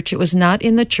Lutheran Church. It was not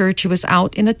in the church. It was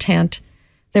out in a tent.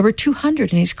 There were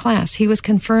 200 in his class. He was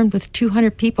confirmed with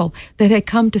 200 people that had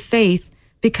come to faith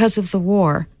because of the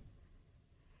war.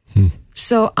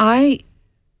 So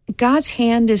God's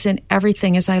hand is in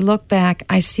everything. As I look back,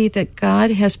 I see that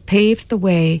God has paved the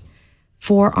way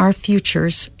for our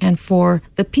futures and for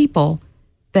the people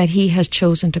that he has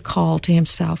chosen to call to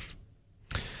himself.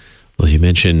 Well, you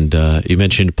mentioned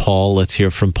Paul. Let's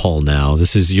hear from Paul now.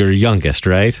 This is your youngest,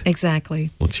 right? Exactly.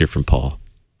 Let's hear from Paul.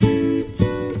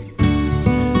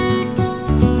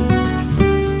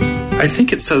 I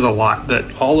think it says a lot that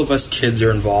all of us kids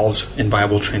are involved in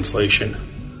Bible translation.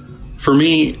 For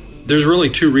me, there's really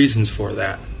two reasons for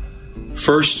that.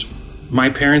 First, my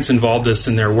parents involved us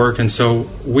in their work, and so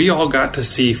we all got to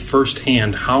see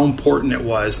firsthand how important it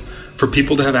was for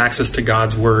people to have access to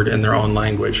God's word in their own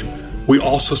language. We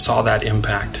also saw that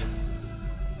impact.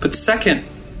 But second,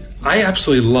 I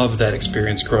absolutely loved that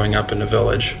experience growing up in a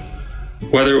village.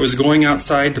 Whether it was going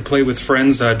outside to play with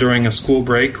friends during a school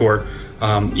break, or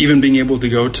even being able to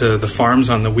go to the farms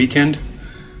on the weekend,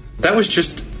 that was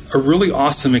just a really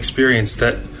awesome experience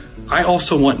that I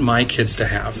also want my kids to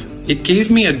have. It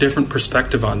gave me a different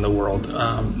perspective on the world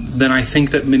than I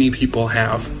think that many people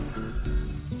have.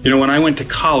 When I went to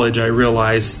college, I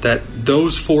realized that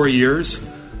those 4 years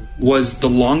was the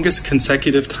longest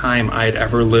consecutive time I had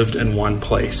ever lived in one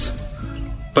place.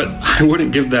 But I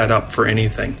wouldn't give that up for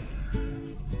anything.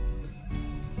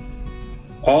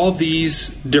 All these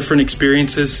different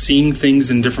experiences, seeing things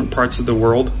in different parts of the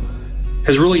world,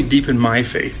 has really deepened my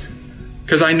faith.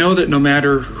 Because I know that no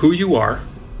matter who you are,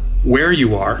 where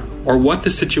you are, or what the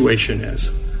situation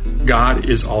is, God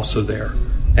is also there,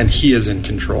 and he is in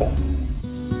control.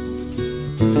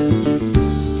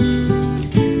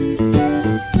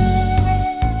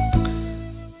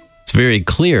 It's very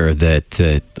clear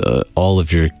that all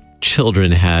of your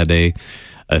children had a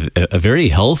very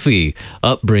healthy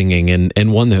upbringing,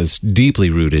 and one that was deeply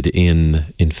rooted in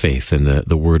faith and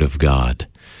the Word of God.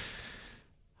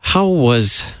 How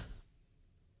was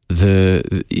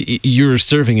you're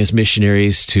serving as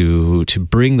missionaries to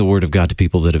bring the Word of God to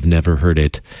people that have never heard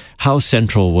it? How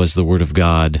central was the Word of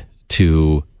God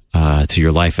to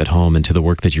your life at home and to the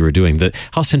work that you were doing?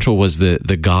 How central was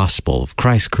the gospel of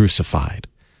Christ crucified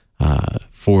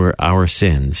for our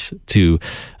sins to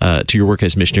your work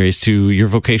as missionaries, to your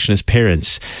vocation as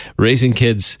parents, raising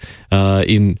kids as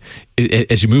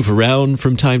you move around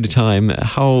from time to time?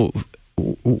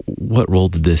 What role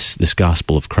did this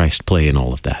gospel of Christ play in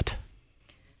all of that?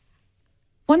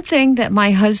 One thing that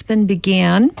my husband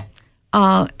began,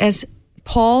 as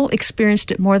Paul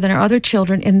experienced it more than our other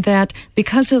children, in that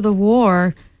because of the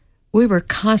war, we were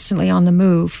constantly on the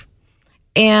move.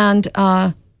 And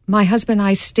my husband and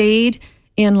I stayed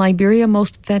in Liberia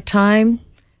most of that time.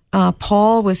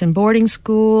 Paul was in boarding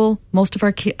school. Most of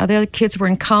our other kids were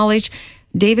in college.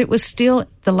 David was still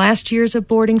the last years of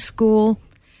boarding school.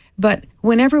 But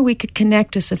whenever we could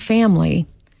connect as a family,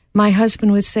 my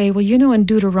husband would say, well, in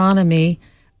Deuteronomy,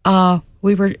 they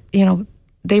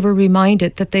were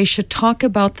reminded that they should talk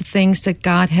about the things that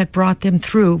God had brought them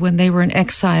through when they were in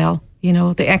exile,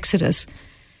 the Exodus.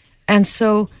 And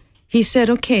so he said,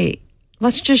 okay,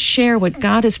 let's just share what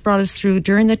God has brought us through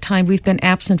during the time we've been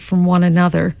absent from one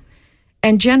another.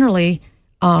 And generally,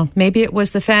 maybe it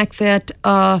was the fact that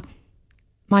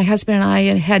my husband and I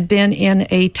had been in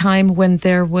a time when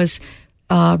there was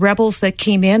rebels that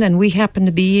came in, and we happened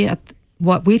to be at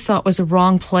what we thought was a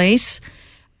wrong place,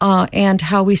 and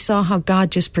how we saw how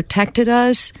God just protected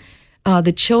us.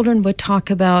 The children would talk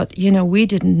about, we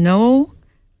didn't know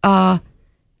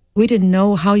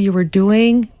how you were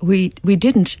doing. We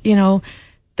didn't,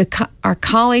 our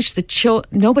college,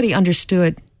 nobody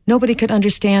understood. Nobody could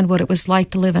understand what it was like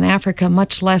to live in Africa,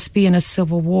 much less be in a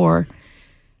civil war.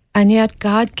 And yet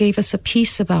God gave us a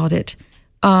peace about it.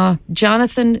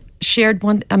 Jonathan shared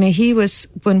when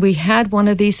we had one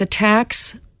of these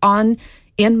attacks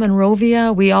in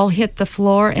Monrovia, we all hit the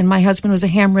floor, and my husband was a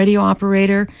ham radio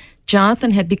operator.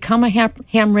 Jonathan had become a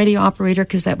ham radio operator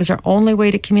because that was our only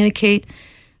way to communicate.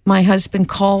 My husband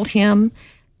called him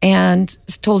and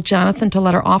told Jonathan to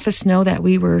let our office know that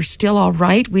we were still all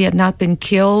right. We had not been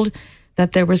killed,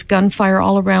 that there was gunfire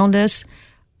all around us.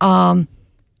 And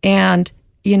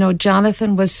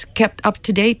Jonathan was kept up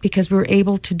to date because we were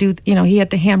able to do, he had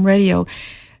the ham radio.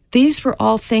 These were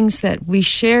all things that we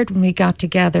shared when we got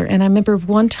together. And I remember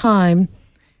one time,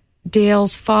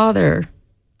 Dale's father,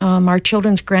 our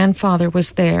children's grandfather,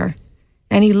 was there.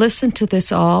 And he listened to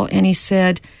this all, and he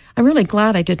said, I'm really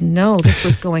glad I didn't know this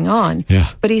was going on.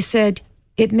 Yeah. But he said,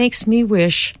 it makes me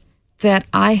wish that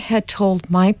I had told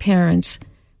my parents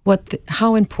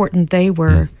how important they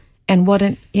were and what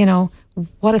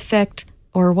effect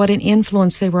or what an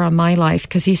influence they were on my life.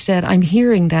 Because he said, I'm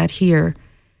hearing that here.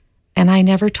 And I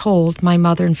never told my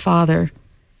mother and father.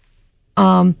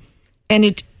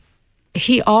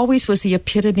 He always was the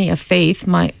epitome of faith,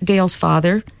 Dale's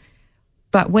father.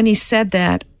 But when he said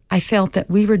that, I felt that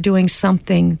we were doing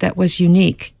something that was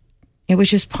unique. It was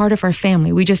just part of our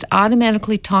family. We just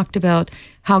automatically talked about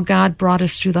how God brought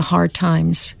us through the hard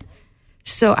times.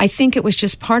 So I think it was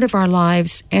just part of our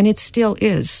lives, and it still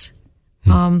is.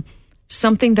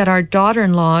 Something that our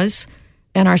daughter-in-laws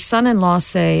and our son-in-law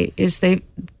say is the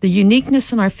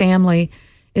uniqueness in our family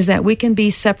is that we can be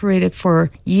separated for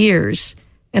years,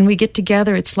 and we get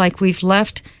together. It's like we've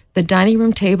left the dining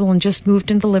room table and just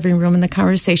moved into the living room, and the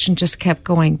conversation just kept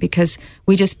going because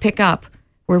we just pick up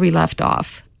where we left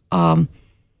off. And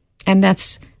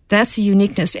that's the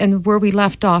uniqueness. And where we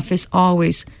left off is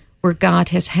always where God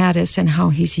has had us and how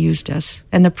he's used us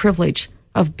and the privilege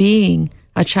of being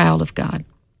a child of God.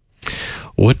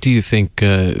 What do you think,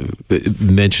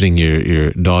 mentioning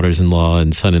your daughters-in-law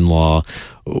and son-in-law,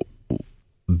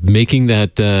 making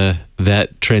that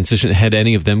transition, had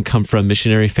any of them come from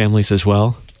missionary families as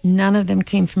well? None of them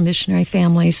came from missionary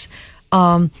families.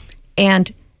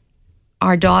 And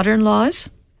our daughter-in-laws,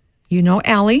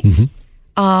 Allie,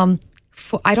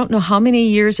 I don't know how many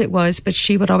years it was, but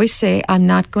she would always say, I'm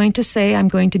not going to say I'm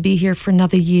going to be here for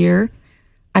another year.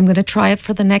 I'm going to try it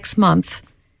for the next month.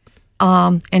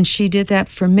 And she did that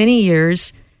for many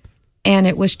years. And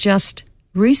it was just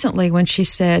recently when she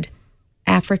said,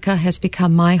 Africa has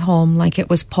become my home like it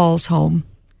was Paul's home.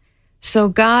 So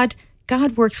God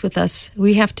works with us.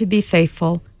 We have to be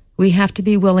faithful. We have to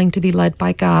be willing to be led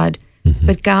by God. Mm-hmm.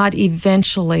 But God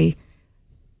eventually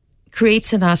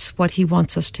creates in us what he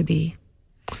wants us to be.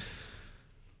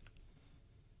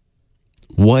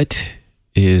 What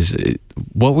was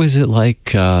it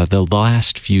like the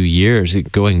last few years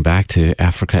going back to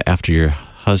Africa after your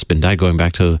husband died, going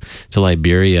back to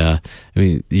Liberia? I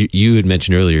mean, you had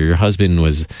mentioned earlier your husband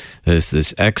was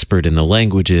this expert in the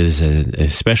languages, and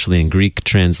especially in Greek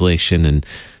translation, and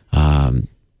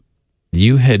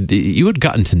you had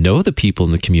gotten to know the people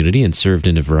in the community and served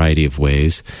in a variety of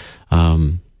ways.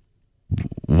 Tell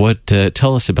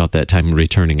us about that time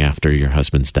returning after your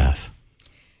husband's death.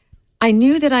 I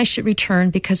knew that I should return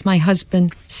because my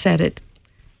husband said it.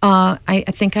 I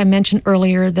think I mentioned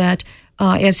earlier that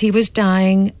as he was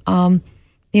dying, we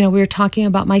were talking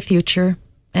about my future,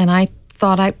 and I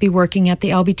thought I'd be working at the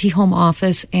LBT home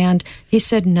office, and he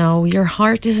said, no, your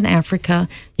heart is in Africa.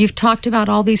 You've talked about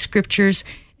all these scriptures,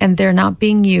 and they're not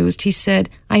being used. He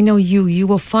said, I know you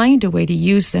will find a way to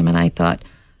use them. And I thought,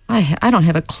 I don't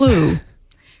have a clue.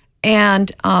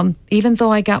 And even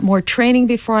though I got more training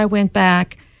before I went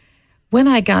back, when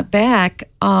I got back,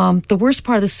 the worst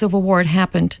part of the Civil War had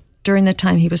happened during the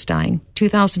time he was dying.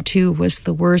 2002 was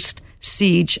the worst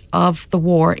siege of the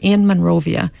war in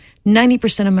Monrovia.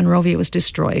 90% of Monrovia was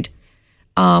destroyed.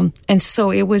 And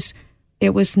so it was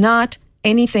not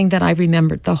anything that I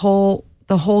remembered. The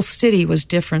whole city was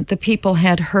different. The people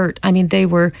had hurt. I mean, they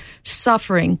were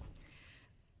suffering.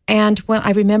 And when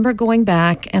I remember going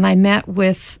back and I met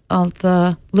with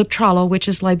the LibTralo, which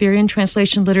is Liberian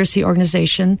Translation Literacy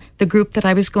Organization, the group that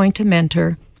I was going to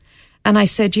mentor. And I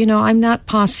said, I'm not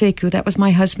Pa Sekou. That was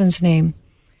my husband's name.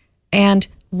 And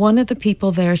one of the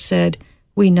people there said,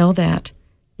 we know that.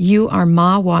 You are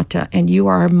Ma Wata, and you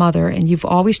are our mother, and you've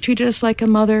always treated us like a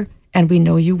mother, and we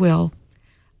know you will.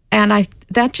 And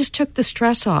that just took the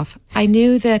stress off. I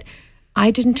knew that I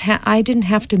didn't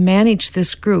have to manage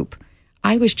this group.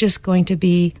 I was just going to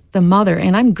be the mother,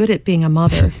 and I'm good at being a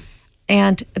mother.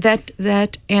 And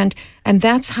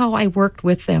that's how I worked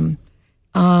with them.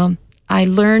 I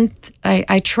learned,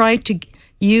 I tried to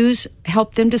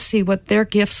help them to see what their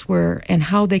gifts were and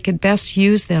how they could best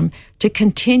use them to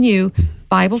continue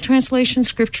Bible translation,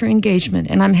 scripture engagement.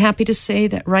 And I'm happy to say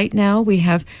that right now we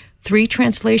have 3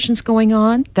 translations going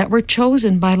on that were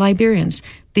chosen by Liberians.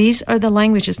 These are the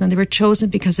languages, and they were chosen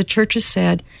because the churches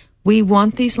said, we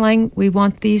want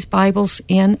these Bibles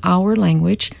in our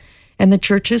language, and the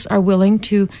churches are willing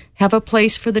to have a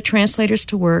place for the translators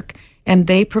to work, and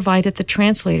they provided the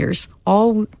translators.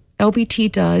 All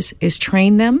LBT does is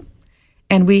train them,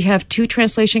 and we have 2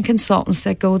 translation consultants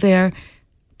that go there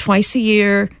twice a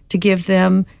year to give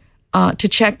them, to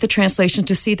check the translation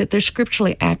to see that they're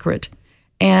scripturally accurate.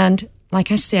 And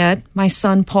like I said, my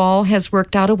son Paul has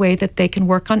worked out a way that they can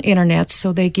work on internet,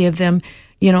 so they give them,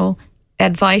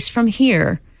 advice from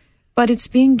here. But it's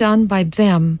being done by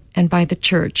them and by the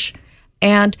church.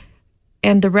 And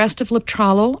the rest of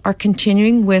LibTralo are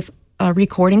continuing with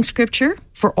recording scripture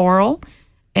for oral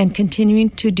and continuing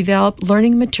to develop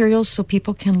learning materials so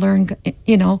people can learn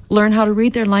how to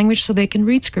read their language so they can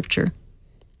read scripture.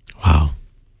 Wow.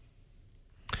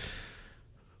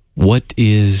 What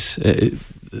is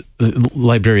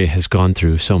Liberia has gone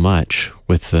through so much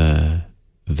with the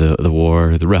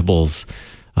war, the rebels,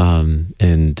 and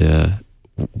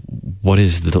what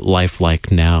is the life like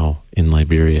now in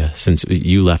Liberia since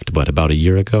you left, about a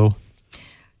year ago?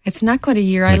 It's not quite a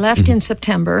year. I left in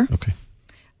September. Okay.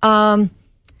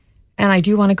 And I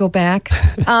do want to go back.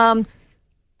 And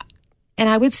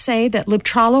I would say that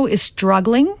LibTralo is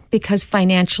struggling because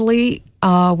financially,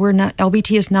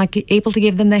 LBT is not able to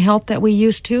give them the help that we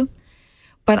used to.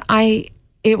 But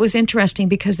it was interesting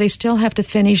because they still have to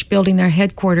finish building their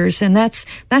headquarters, and that's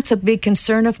a big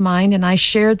concern of mine, and I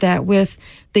shared that with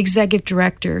the executive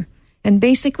director. And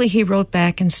basically he wrote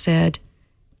back and said,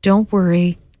 don't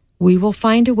worry, we will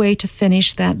find a way to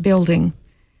finish that building.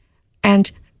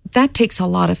 And that takes a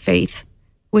lot of faith.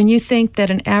 When you think that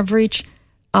an average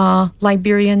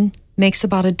Liberian makes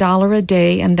about $1 a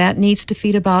day, and that needs to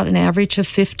feed about an average of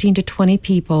 15 to 20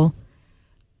 people,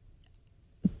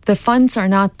 the funds are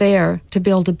not there to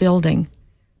build a building.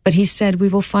 But he said, we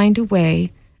will find a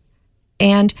way.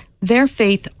 And their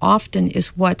faith often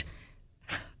is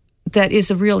that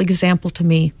is a real example to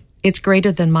me. It's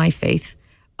greater than my faith.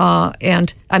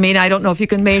 And I mean, I don't know if you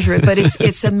can measure it, but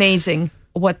it's amazing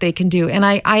what they can do. And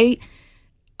I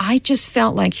just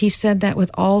felt like he said that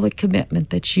with all the commitment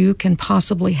that you can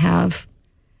possibly have.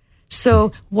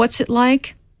 So what's it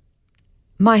like?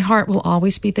 My heart will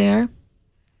always be there.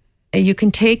 You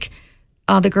can take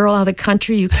the girl out of the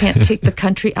country. You can't take the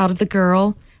country out of the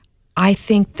girl. I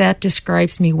think that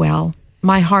describes me well.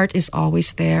 My heart is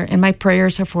always there, and my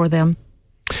prayers are for them.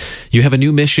 You have a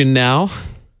new mission now,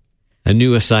 a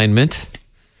new assignment.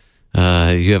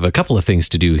 You have a couple of things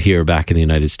to do here back in the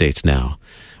United States now.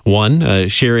 One,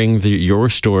 sharing your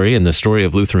story and the story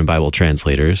of Lutheran Bible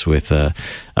translators with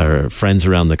our friends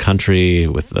around the country,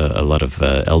 with a lot of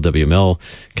LWML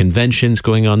conventions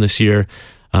going on this year.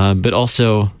 But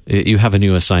also, you have a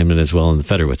new assignment as well in the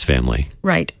Federwitz family.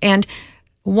 Right. And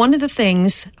one of the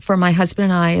things for my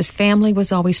husband and I is family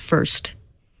was always first.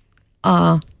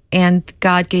 And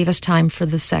God gave us time for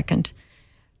the second.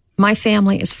 My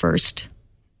family is first.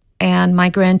 And my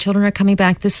grandchildren are coming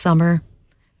back this summer.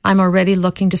 I'm already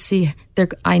looking to see,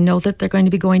 I know that they're going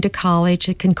to be going to college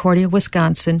at Concordia,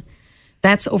 Wisconsin.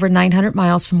 That's over 900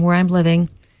 miles from where I'm living.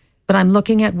 But I'm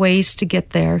looking at ways to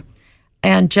get there.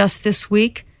 And just this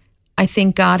week, I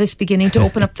think God is beginning to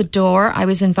open up the door. I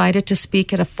was invited to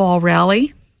speak at a fall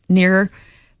rally near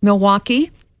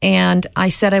Milwaukee, and I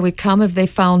said I would come if they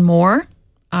found more.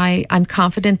 I'm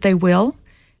confident they will,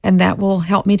 and that will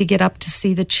help me to get up to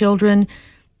see the children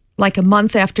like a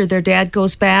month after their dad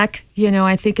goes back.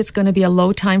 I think it's going to be a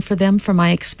low time for them, from my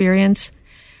experience.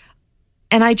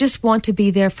 And I just want to be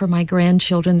there for my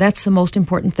grandchildren. That's the most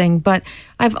important thing. But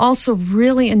I've also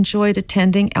really enjoyed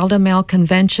attending Elder Male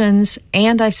conventions,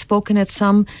 and I've spoken at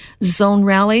some zone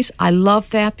rallies. I love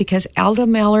that because Elder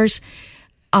Malers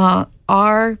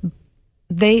are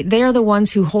the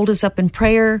ones who hold us up in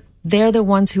prayer. They're the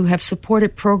ones who have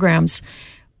supported programs.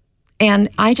 And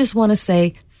I just want to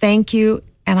say thank you,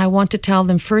 and I want to tell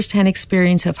them firsthand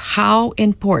experience of how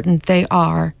important they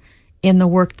are in the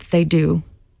work that they do.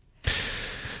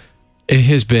 It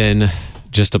has been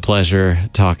just a pleasure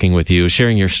talking with you,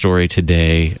 sharing your story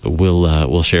today.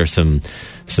 We'll share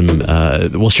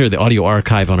we'll share the audio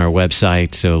archive on our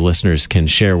website so listeners can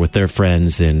share with their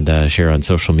friends and share on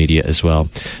social media as well.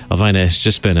 Elvina, it's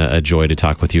just been a joy to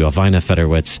talk with you. Elvina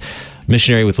Federwitz,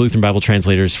 missionary with Lutheran Bible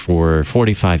Translators for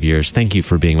 45 years. Thank you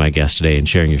for being my guest today and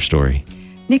sharing your story.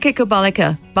 Nikiko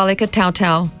Balika, Balika Tau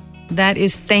Tau. That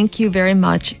is thank you very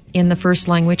much in the first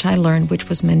language I learned, which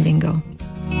was Mandingo.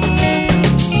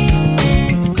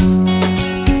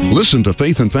 Listen to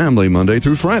Faith and Family Monday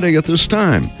through Friday at this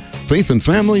time. Faith and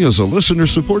Family is a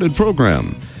listener-supported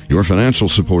program. Your financial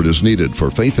support is needed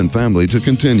for Faith and Family to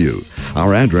continue.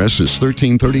 Our address is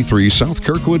 1333 South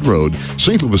Kirkwood Road,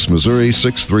 St. Louis, Missouri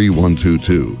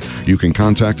 63122. You can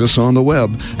contact us on the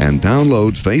web and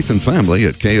download Faith and Family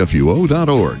at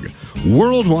kfuo.org.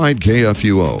 Worldwide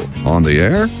KFUO, on the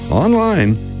air,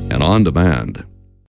 online, and on demand.